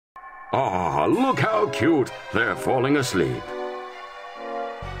Ah, look how cute. They're falling asleep.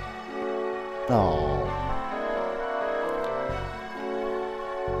 Oh.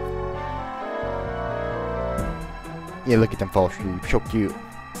 Yeah, look at them fall asleep. So cute.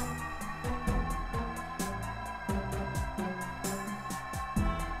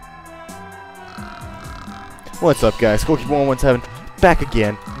 What's up, guys? Goalkeeper117 back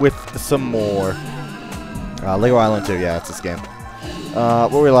again with some more Lego Island 2. Yeah, it's this game.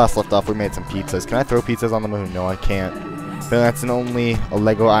 Where we last left off, we made some pizzas. Can I throw pizzas on the moon? No, I can't. But that's only a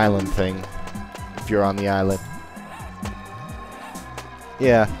Lego Island thing. If you're on the island.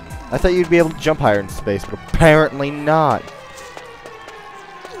 Yeah, I thought you'd be able to jump higher in space, but apparently not.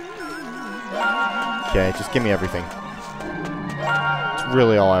 Okay, just give me everything. It's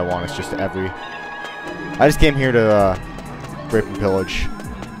really all I want. Is just I just came here to rape and pillage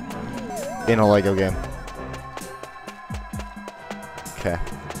in a Lego game. Okay.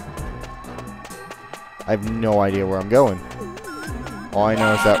 I have no idea where I'm going. All I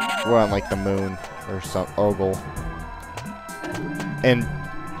know is that we're on like the moon or some ogle. And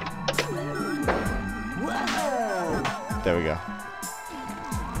there we go.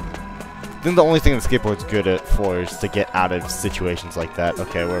 I think the only thing that skateboard's good at for is to get out of situations like that.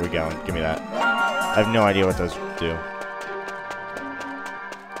 Okay, where are we going? Give me that. I have no idea what those do.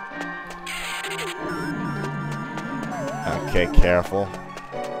 Okay, careful.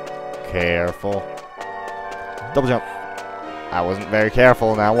 Careful. Double jump. I wasn't very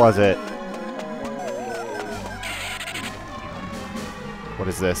careful, now was it? What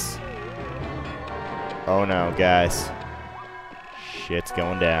is this? Oh no, guys. Shit's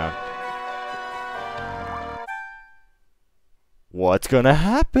going down. What's gonna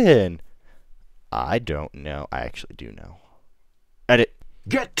happen? I don't know. I actually do know. Edit.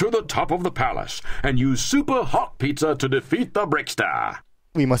 Get to the top of the palace and use super hot pizza to defeat the Brickster.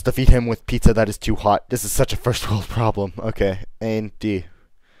 We must defeat him with pizza that is too hot. This is such a first world problem. Okay. A and D.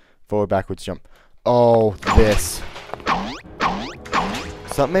 Forward, backwards, jump. Oh, this.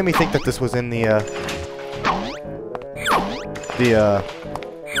 Something made me think that this was in the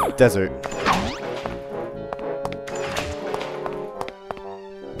desert.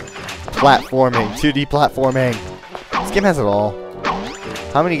 Platforming. 2D platforming. This game has it all.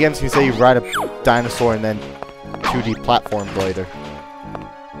 How many games can you say you ride a dinosaur and then 2D platform later?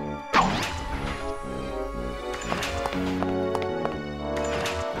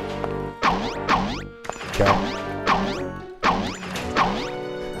 Okay.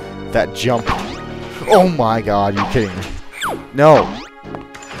 That jump. Oh my god, are you kidding me? No.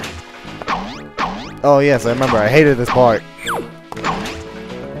 Oh yes, I remember. I hated this part.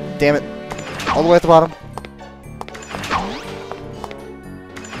 Damn it. All the way at the bottom.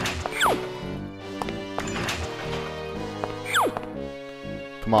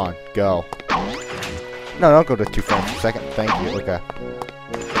 Come on, go. No, don't go to 2 frames per second. Thank you. Okay.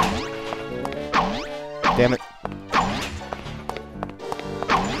 Damn it.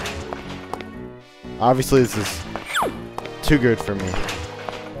 Obviously, this is too good for me.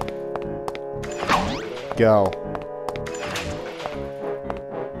 Go.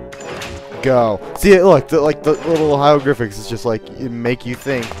 Go. See, look, the little hieroglyphics is just like, it make you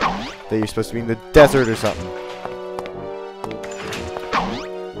think that you're supposed to be in the desert or something.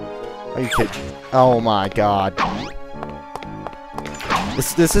 Are you kidding? Oh my god.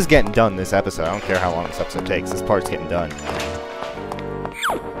 This is getting done, this episode. I don't care how long this episode takes. This part's getting done.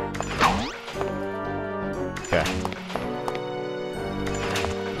 Okay.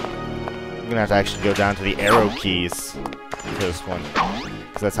 I'm gonna have to actually go down to the arrow keys for this one.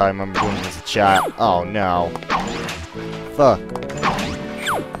 Because that's how I remember doing this as a child. Oh no. Fuck.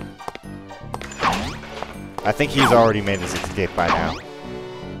 I think he's already made his escape by now.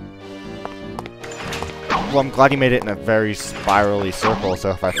 Well, I'm glad he made it in a very spirally circle,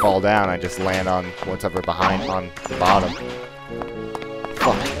 so if I fall down, I just land on whatever behind on the bottom.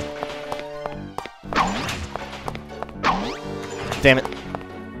 Fuck. Damn it.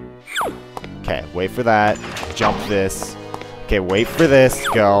 Okay, wait for that. Jump this. Okay, wait for this.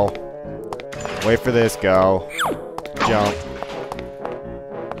 Go. Wait for this. Go. Jump.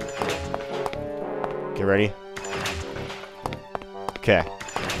 Okay, ready? Okay.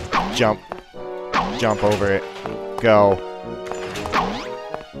 Jump. Jump over it. Go.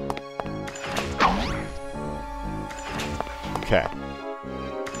 Okay.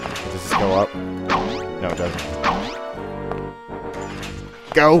 Does this go up? No, it doesn't.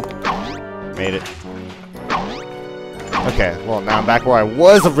 Go! Made it. Okay, well, now I'm back where I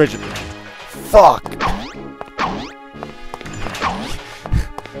was originally. Fuck!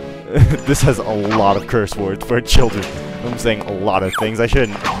 This has a lot of curse words for children. I'm saying a lot of things I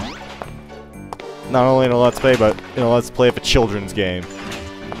shouldn't. Not only in a Let's Play, but in a Let's Play of a children's game.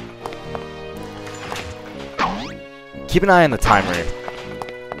 Keep an eye on the timer here.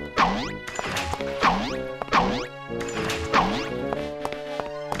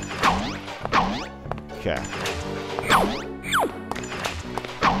 Okay.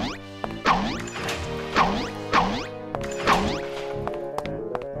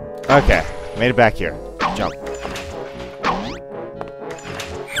 Okay, made it back here. Jump.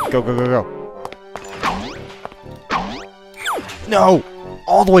 Go, go, go, go. No!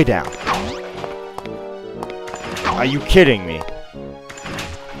 All the way down. Are you kidding me?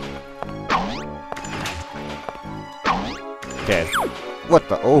 Okay. What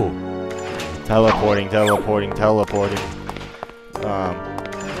the? Oh. Teleporting, teleporting, teleporting.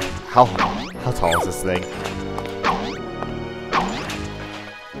 How tall is this thing?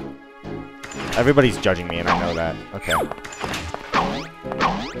 Everybody's judging me, and I know that. Okay.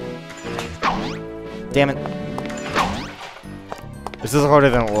 Damn it. This is harder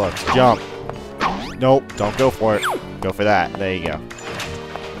than it looks. Jump. Nope, don't go for it. Go for that. There you go.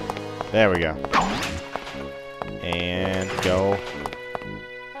 There we go. And go.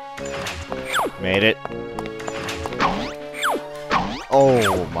 Made it.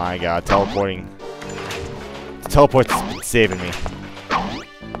 Oh my god, teleporting. The teleport's saving me.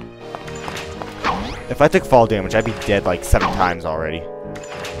 If I took fall damage, I'd be dead like 7 times already.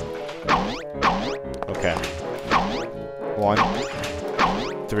 Okay. 1,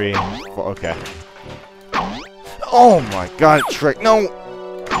 3, 4, okay. Oh my god, trick. No!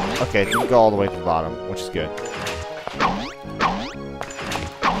 Okay, didn't go all the way to the bottom, which is good.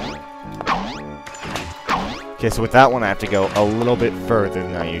 Okay, so with that one, I have to go a little bit further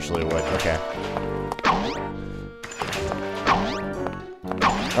than I usually would. Okay.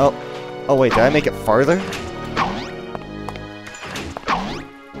 Oh. Oh, wait, did I make it farther?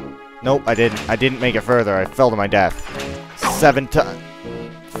 Nope, I didn't. I didn't make it further. I fell to my death. 7 times.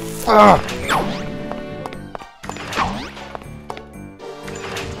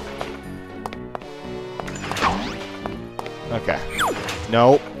 Okay.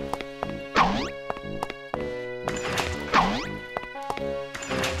 Nope.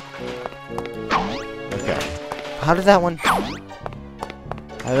 Okay. How did that one...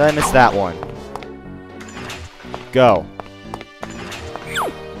 How did I miss that one? Go.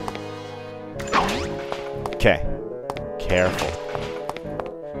 Okay. Careful.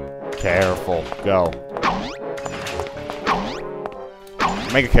 Careful. Go.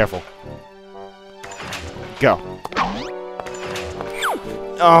 Make it careful. Go.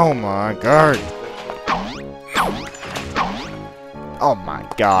 Oh my god. Oh my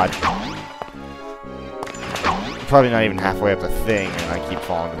god. I'm probably not even halfway up the thing and I keep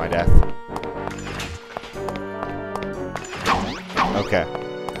falling to my death. Okay.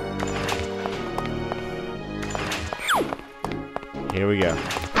 Here we go.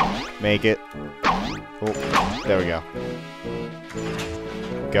 Make it. Oh, there we go.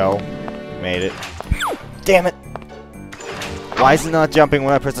 Go. Made it. Damn it! Why is it not jumping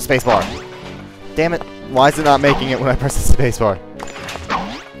when I press the spacebar? Damn it! Why is it not making it when I press the spacebar?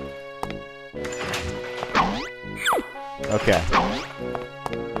 Okay.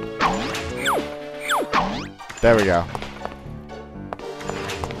 There we go.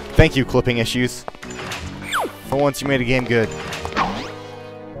 Thank you, clipping issues. For once you made a game good.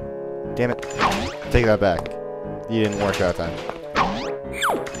 Damn it. Take that back. You didn't work that time.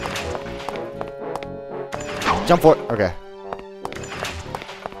 Jump for it. Okay.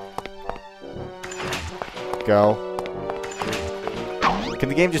 Go. Can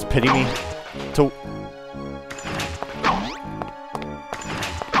the game just pity me? To...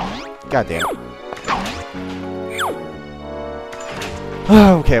 God damn it.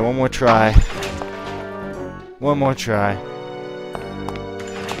 Okay, one more try. One more try.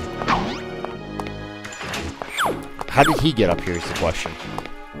 How did he get up here is the question.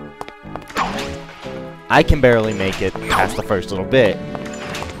 I can barely make it past the first little bit.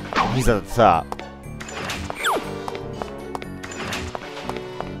 He's at the top.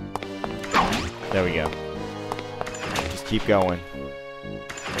 There we go. Just keep going.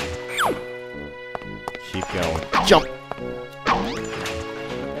 Keep going. Jump!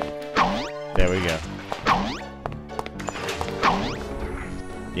 There we go.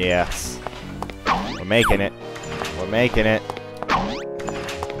 Yes. We're making it. We're making it.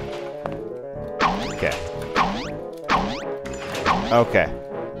 Okay. Okay.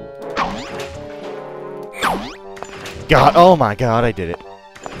 God, oh my god, I did it.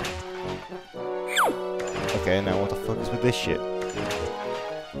 Okay, now what the fuck is with this shit?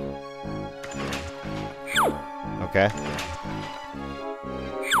 Okay.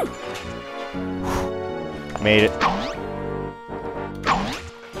 Made it.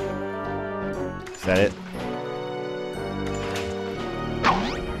 Is that it?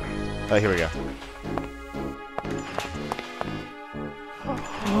 Oh, here we go.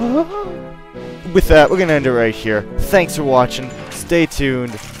 With that, we're gonna end it right here. Thanks for watching. Stay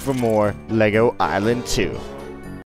tuned for more LEGO Island 2.